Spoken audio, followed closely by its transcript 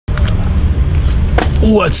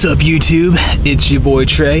What's up YouTube? It's your boy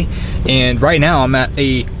Trey, and right now I'm at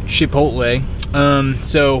a Chipotle.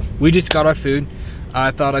 So we just got our food. I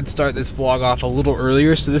thought I'd start this vlog off a little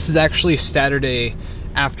earlier. So this is actually Saturday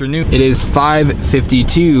afternoon. It is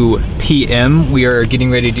 5:52 p.m. We are getting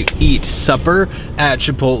ready to eat supper at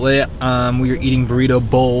Chipotle. We are eating burrito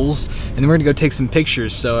bowls, and then we're gonna go take some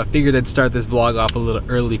pictures. So I figured I'd start this vlog off a little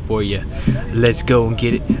early for you. Let's go and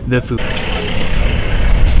get the food.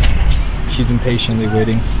 She's been patiently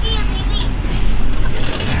waiting.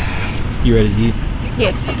 You ready to eat?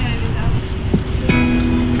 Yes.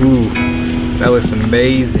 Ooh, that looks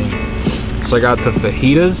amazing. So I got the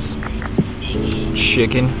fajitas,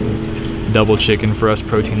 chicken, double chicken for us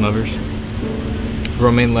protein lovers,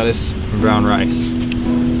 romaine lettuce, and brown rice.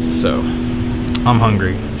 So I'm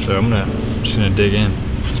hungry, so I'm just gonna dig in.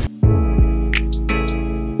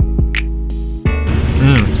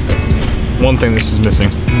 One thing this is missing.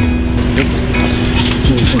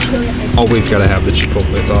 Always gotta have the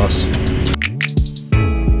Chipotle sauce.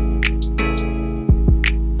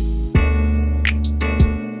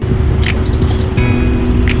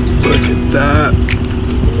 Look at that.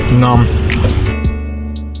 Nom.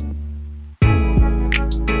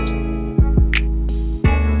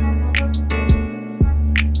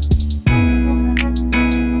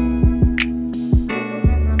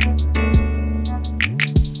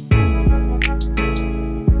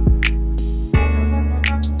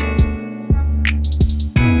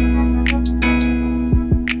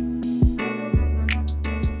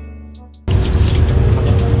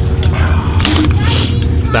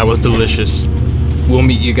 That was delicious. We'll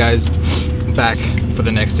meet you guys back for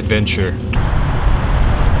the next adventure.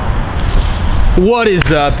 What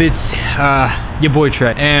is up? It's your boy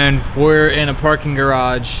Trey, and we're in a parking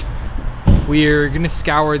garage. We're gonna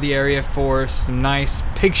scour the area for some nice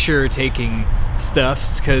picture taking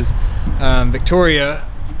stuffs because Victoria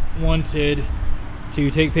wanted to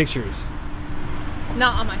take pictures.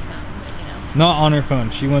 Not on my phone, but you know. Not on her phone.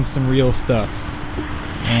 She wants some real stuffs,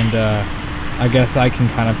 and I guess I can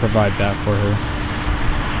kind of provide that for her.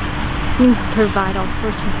 You can provide all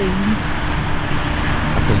sorts of things.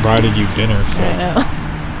 I provided you dinner, so. I know.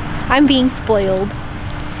 I'm being spoiled.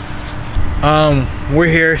 We're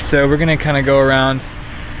here, so we're gonna kind of go around,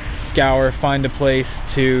 scour, find a place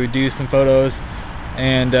to do some photos,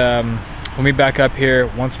 and we'll meet back up here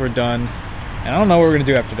once we're done. And I don't know what we're gonna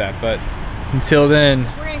do after that, but until then.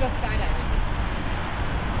 We're gonna go skydiving.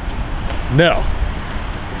 No.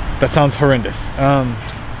 That sounds horrendous.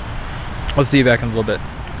 I'll see you back in a little bit.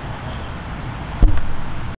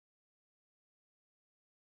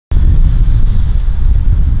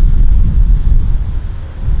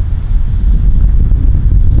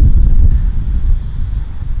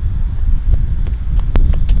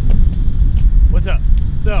 What's up?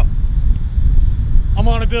 So, I'm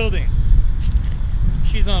on a building.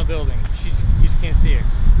 She's on a building. You just can't see her.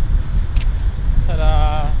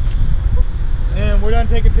 Ta-da! And we're done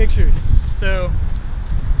taking pictures. So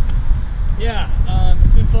yeah,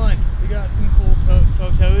 it's been fun. We got some cool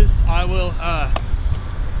photos. I will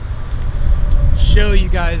show you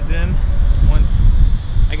guys them once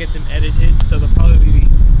I get them edited, so they'll probably be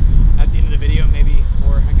at the end of the video maybe,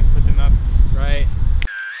 or I can put them up right.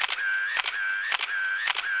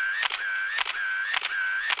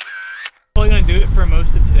 Probably gonna do it for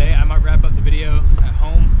most of today. I might wrap up the video at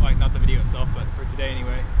home, like not the video itself, but for today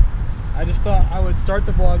anyway. I just thought I would start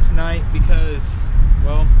the vlog tonight because,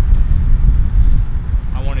 well,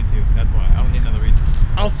 I wanted to. That's why. I don't need another reason.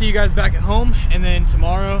 I'll see you guys back at home, and then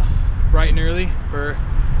tomorrow, bright and early, for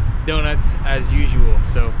donuts as usual.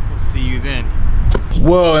 So we'll see you then.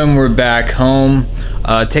 Whoa, and we're back home.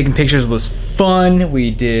 Taking pictures was fun.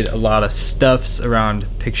 We did a lot of stuffs around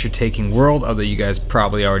picture taking world, although you guys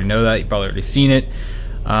probably already know that. You've probably already seen it.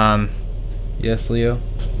 Yes, Leo?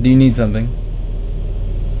 Do you need something?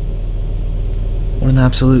 What an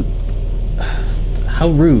absolute, how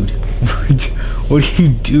rude. What are you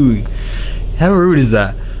doing? How rude is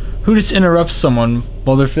that? Who just interrupts someone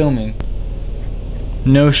while they're filming?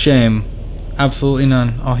 No shame. Absolutely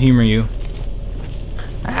none. I'll humor you.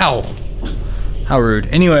 Ow. How rude.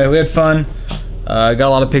 Anyway, we had fun. Got a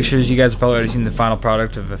lot of pictures. You guys have probably already seen the final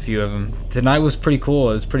product of a few of them. Tonight was pretty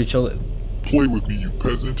cool. It was pretty chill. Play with me, you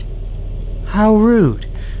peasant. How rude.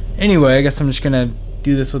 Anyway, I guess I'm just gonna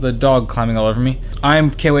do this with a dog climbing all over me.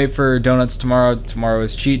 Can't wait for donuts tomorrow. Tomorrow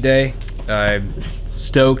is cheat day. I'm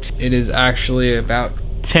stoked. It is actually about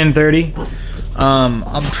 10:30.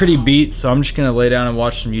 I'm pretty beat, so I'm just gonna lay down and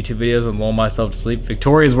watch some YouTube videos and lull myself to sleep.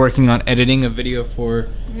 Victoria's working on editing a video for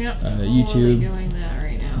YouTube. Doing that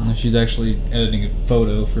right now. And she's actually editing a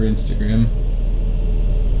photo for Instagram.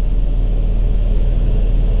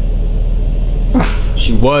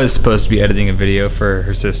 She was supposed to be editing a video for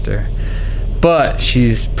her sister, but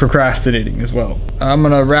she's procrastinating as well. I'm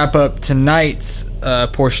gonna wrap up tonight's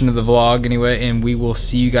portion of the vlog anyway, and we will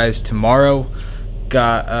see you guys tomorrow.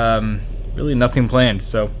 Got really nothing planned,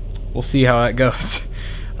 so we'll see how that goes.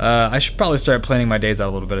 I should probably start planning my days out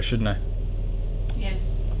a little better, shouldn't I?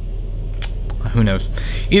 Yes. Who knows?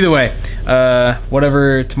 Either way,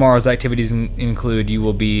 whatever tomorrow's activities include, you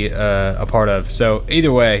will be a part of. So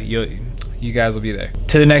either way, you guys will be there.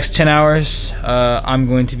 To the next 10 hours, I'm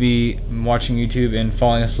going to be watching YouTube and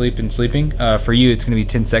falling asleep and sleeping. For you, it's going to be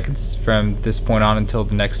 10 seconds from this point on until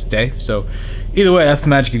the next day. So either way, that's the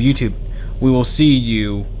magic of YouTube. We will see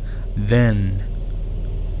you then.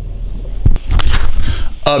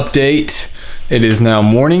 Update. It is now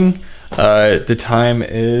morning. The time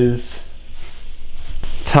is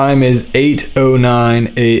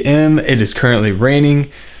 8:09 a.m. It is currently raining.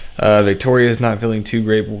 Victoria is not feeling too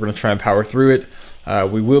great, but we're gonna try and power through it.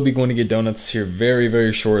 We will be going to get donuts here very,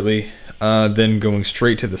 very shortly. Then going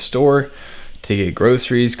straight to the store to get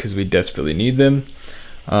groceries because we desperately need them.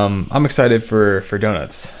 I'm excited for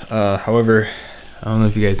donuts. However, I don't know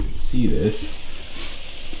if you guys can see this.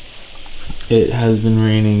 It has been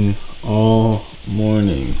raining all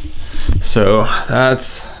morning, so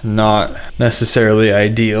that's not necessarily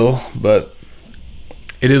ideal, but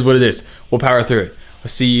it is what it is. We'll power through it. I'll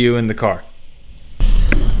see you in the car.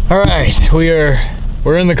 All right,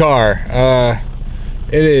 we're in the car.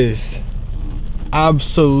 It is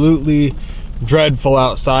absolutely dreadful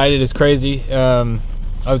outside. It is crazy. I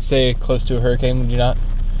would say close to a hurricane, would you not?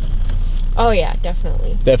 Oh yeah,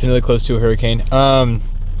 definitely. Definitely close to a hurricane.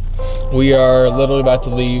 We are literally about to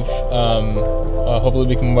leave. Hopefully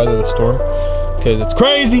we can weather the storm because it's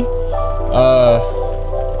crazy.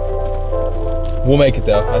 We'll make it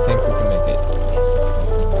though. I think we can make it.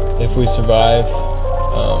 If we survive,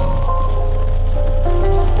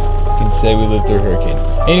 you can say we lived through a hurricane.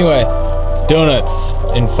 Anyway, donuts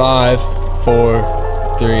in 5, 4,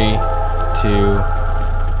 3, 2,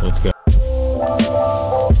 let's go.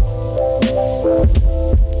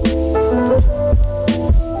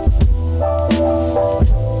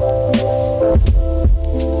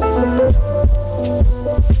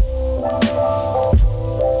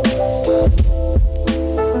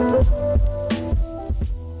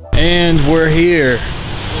 And we're here.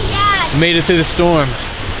 Yeah. Made it through the storm.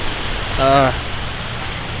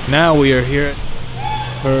 Now we are here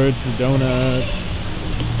at Birds Donuts.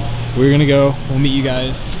 We're gonna go. We'll meet you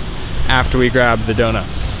guys after we grab the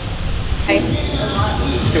donuts. Hey.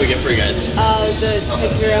 What can we get for you guys? The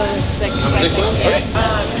pick your own 6. 6 of them? Okay.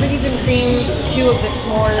 Cookies and cream, 2 of the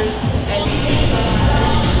s'mores, and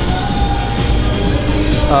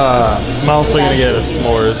I'm also gonna get a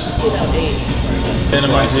s'mores. Then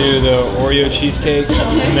I'm gonna do the Oreo cheesecake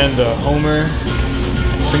and then the Homer. I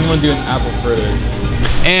think I'm gonna do an apple fritter.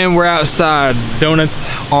 And we're outside. Donuts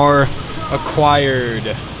are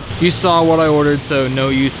acquired. You saw what I ordered, so no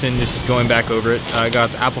use in just going back over it. I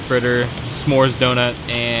got the apple fritter, s'mores donut,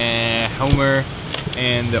 and Homer,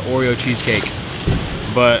 and the Oreo cheesecake.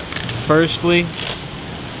 But firstly,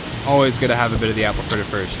 always gotta have a bit of the apple fritter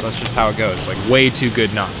first. That's just how it goes. Like way too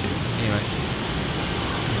good not to. Anyway.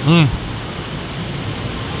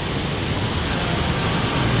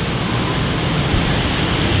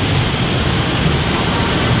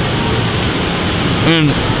 And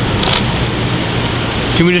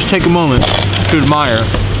can we just take a moment to admire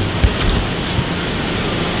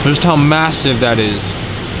just how massive that is?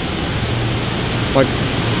 Like,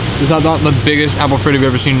 is that not the biggest apple fritter you've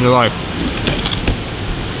ever seen in your life?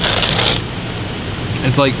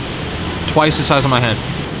 It's like twice the size of my head.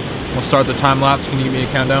 We'll start the time lapse. Can you give me a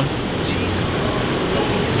countdown?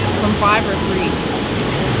 from 5 or 3?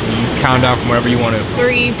 You count down from wherever you want to.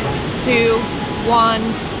 3, 2, 1.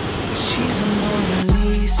 She's a Mona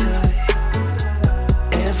Lisa.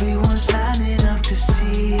 Everyone's lining up to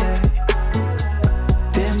see her.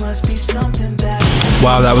 There must be something back.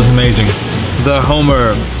 Wow, that was amazing. The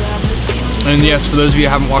Homer. And yes, for those of you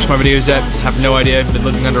who haven't watched my videos yet, have no idea, been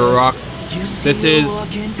living under a rock. This is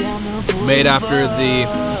made after the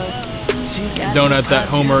donut that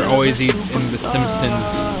Homer always eats in The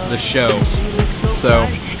Simpsons, the show. So,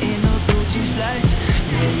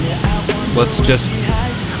 let's just,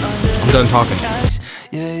 I'm done talking.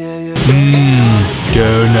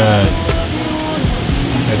 Donut.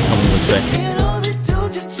 That's coming in a second.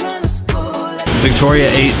 Victoria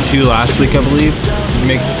ate 2 last week, I believe. Did you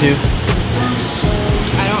make it 2?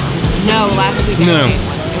 I don't know. Last week. No. It was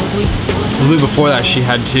The week before that, she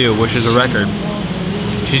had 2, which is a record.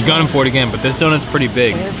 She's gunning for it again, but this donut's pretty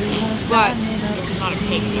big. But not a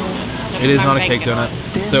cake donut. It is not a cake donut,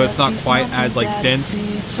 so it's not quite as like dense.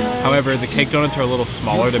 However, the cake donuts are a little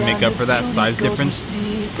smaller to make up for that size difference.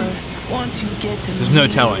 There's no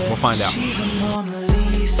telling. We'll find out.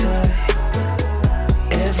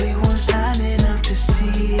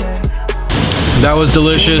 That was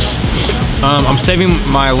delicious. I'm saving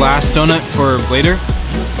my last donut for later.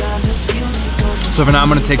 So for now, I'm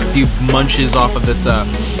gonna take a few munches off of this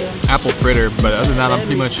apple fritter. But other than that, I'm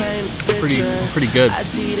pretty good. I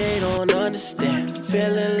see they don't understand.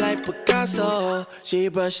 Feeling like Picasso. She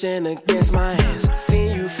brushing against my hands.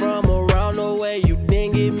 Seen you from around the way. You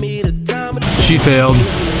didn't give me the time. She failed.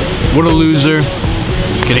 What a loser.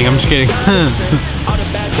 Just kidding. I'm just kidding.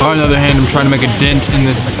 On the other hand, I'm trying to make a dent in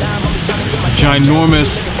this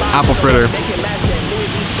ginormous apple fritter.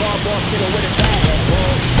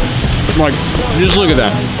 Like, just look at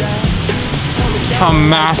that. How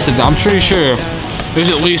massive. I'm pretty sure there's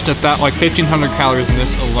at least like 1,500 calories in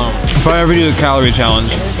this alone. If I ever do the calorie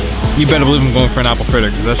challenge, you better believe I'm going for an apple fritter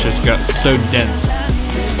because that's just got so dense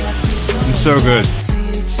and so good.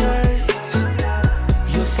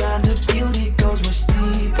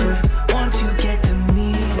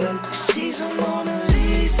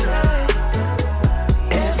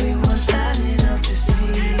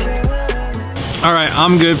 All right,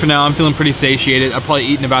 I'm good for now. I'm feeling pretty satiated. I've probably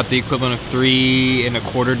eaten about the equivalent of 3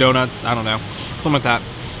 1/4 donuts. I don't know, something like that.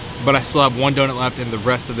 But I still have 1 donut left and the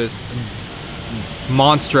rest of this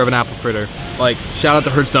monster of an apple fritter. Like, shout out to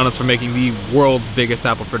Hertz Donuts for making the world's biggest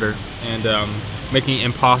apple fritter and making it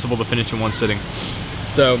impossible to finish in one sitting.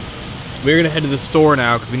 So we're gonna head to the store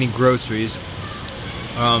now because we need groceries.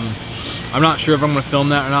 I'm not sure if I'm gonna film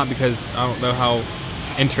that or not because I don't know how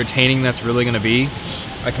entertaining that's really gonna be.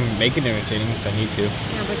 I can make it entertaining if I need to. Yeah,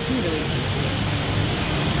 but it's gonna be really easy.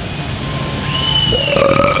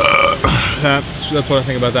 That's what I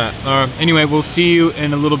think about that. Anyway, we'll see you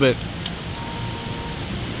in a little bit.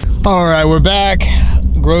 All right, we're back.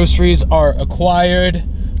 Groceries are acquired.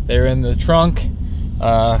 They're in the trunk.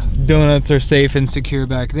 Donuts are safe and secure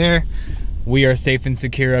back there. We are safe and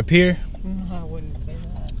secure up here. No, I wouldn't say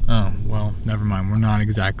that. Oh, well, never mind. We're not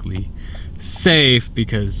exactly safe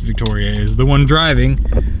because Victoria is the one driving.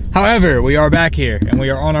 However, we are back here and we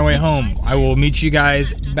are on our way home. I will meet you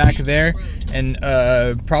guys back there and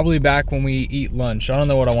probably back when we eat lunch. I don't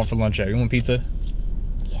know what I want for lunch yet. You want pizza?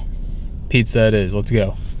 Yes. Pizza it is. Let's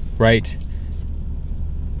go. Right?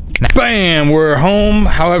 Bam! We're home.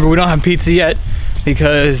 However, we don't have pizza yet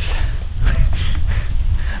because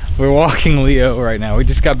we're walking Leo right now. We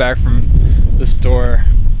just got back from the store.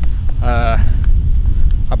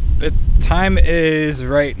 The time is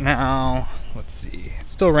right now, let's see,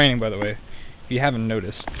 it's still raining by the way, if you haven't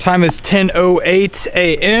noticed. Time is 10:08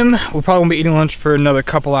 a.m. We're probably gonna be eating lunch for another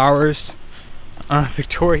couple hours.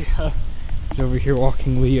 Victoria is over here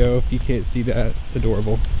walking Leo, if you can't see that, it's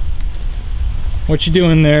adorable. What you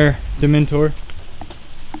doing there, Dementor?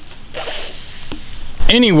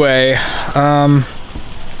 Anyway,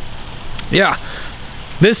 yeah,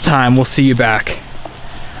 this time we'll see you back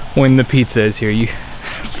when the pizza is here.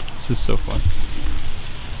 This is so fun.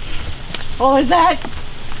 What was that?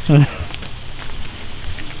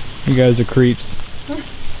 You guys are creeps. All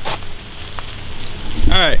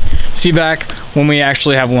right, see you back when we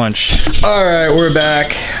actually have lunch. All right, we're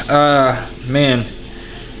back. Man,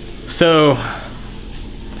 so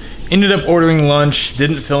ended up ordering lunch,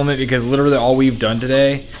 didn't film it because literally all we've done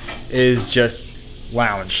today is just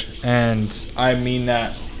lounge. And I mean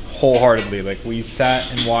that wholeheartedly. Like, we sat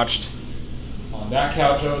and watched on that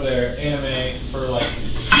couch over there anime for like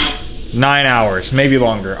 9 hours, maybe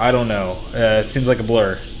longer, I don't know. It seems like a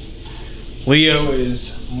blur. Leo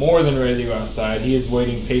is more than ready to go outside. He is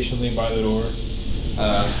waiting patiently by the door.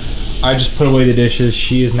 I just put away the dishes.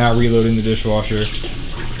 She is now reloading the dishwasher.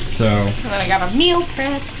 So. And then I got a meal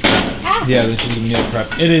prep. Yeah, this is a meal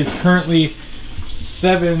prep. It is currently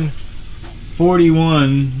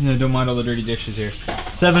 7:41. Don't mind all the dirty dishes here.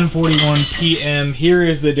 7:41 p.m. Here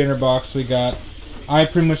is the dinner box we got. I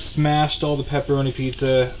pretty much smashed all the pepperoni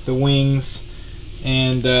pizza, the wings,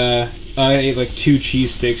 and I ate like 2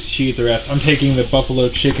 cheese sticks. She ate the rest. I'm taking the buffalo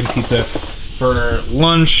chicken pizza for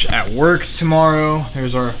lunch at work tomorrow.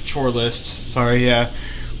 There's our chore list. Sorry, yeah.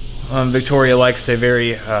 Victoria likes a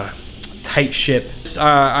very tight ship.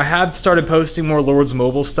 I have started posting more Lord's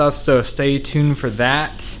Mobile stuff, so stay tuned for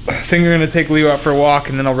that. I think we're gonna take Leo out for a walk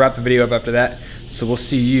and then I'll wrap the video up after that. So we'll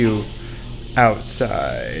see you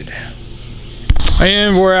outside.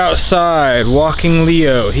 And we're outside walking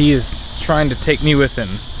Leo. He is trying to take me with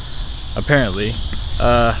him, apparently.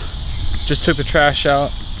 Just took the trash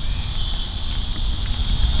out.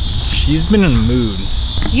 She's been in a mood.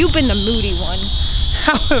 You've been the moody one.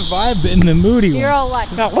 How have I been the moody one? You're all like,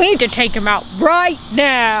 oh, we need to take him out right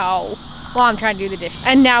now. Well, I'm trying to do the dish.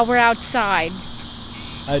 And now we're outside.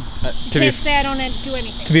 To Say I don't do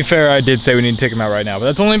anything. be fair, I did say we need to take him out right now, but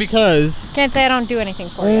that's only because... Can't say I don't do anything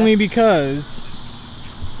for you. Only because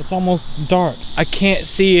it's almost dark. I can't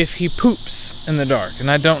see if he poops in the dark, and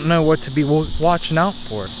I don't know what to be watching out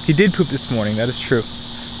for. He did poop this morning, that is true.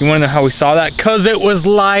 You wanna know how we saw that? Cause it was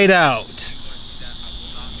light out.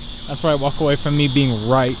 That's why I walk away from me being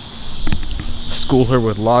right. School her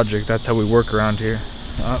with logic, that's how we work around here.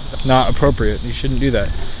 Not appropriate, you shouldn't do that.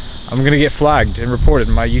 I'm gonna get flagged and reported.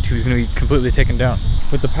 My YouTube is gonna be completely taken down.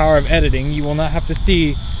 With the power of editing, you will not have to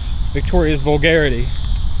see Victoria's vulgarity.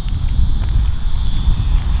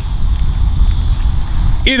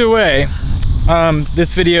 Either way,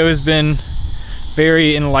 this video has been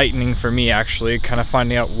very enlightening for me, actually, kind of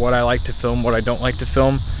finding out what I like to film, what I don't like to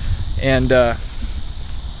film, and I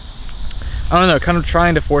don't know, kind of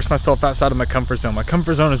trying to force myself outside of my comfort zone. My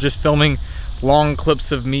comfort zone is just filming long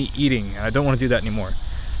clips of me eating, and I don't want to do that anymore.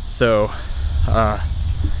 So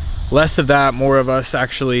less of that, more of us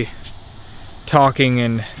actually talking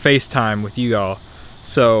and FaceTime with you all.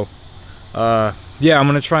 So yeah, I'm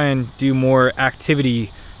gonna try and do more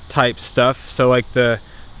activity type stuff. So like the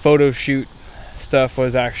photo shoot stuff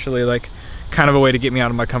was actually like kind of a way to get me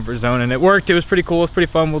out of my comfort zone, and it worked. It was pretty cool, it's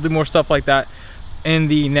pretty fun. We'll do more stuff like that in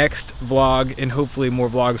the next vlog, and hopefully more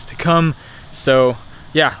vlogs to come. So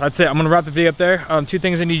yeah, that's it. I'm gonna wrap the video up there. 2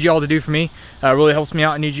 things I need you all to do for me. Really helps me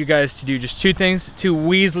out. I need you guys to do just 2 things, 2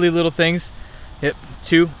 Weasley little things. Yep,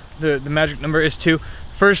 2. The magic number is 2.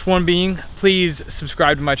 First one being, please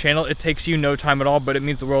subscribe to my channel. It takes you no time at all, but it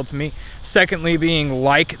means the world to me. Secondly being,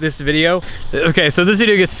 like this video. Okay, so this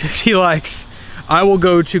video gets 50 likes. I will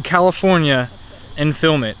go to California and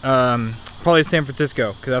film it. Probably San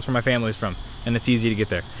Francisco, because that's where my family's from, and it's easy to get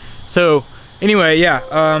there. So anyway, yeah.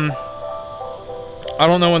 I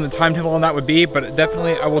don't know when the timetable on that would be, but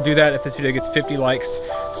definitely I will do that if this video gets 50 likes.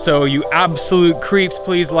 So you absolute creeps,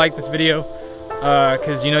 please like this video,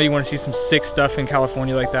 because you know you want to see some sick stuff in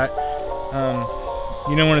California like that.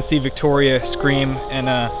 You don't want to see Victoria scream and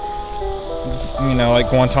you know, like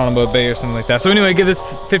Guantanamo Bay or something like that. So anyway, give this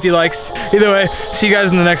 50 likes. Either way, see you guys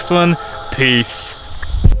in the next one. Peace.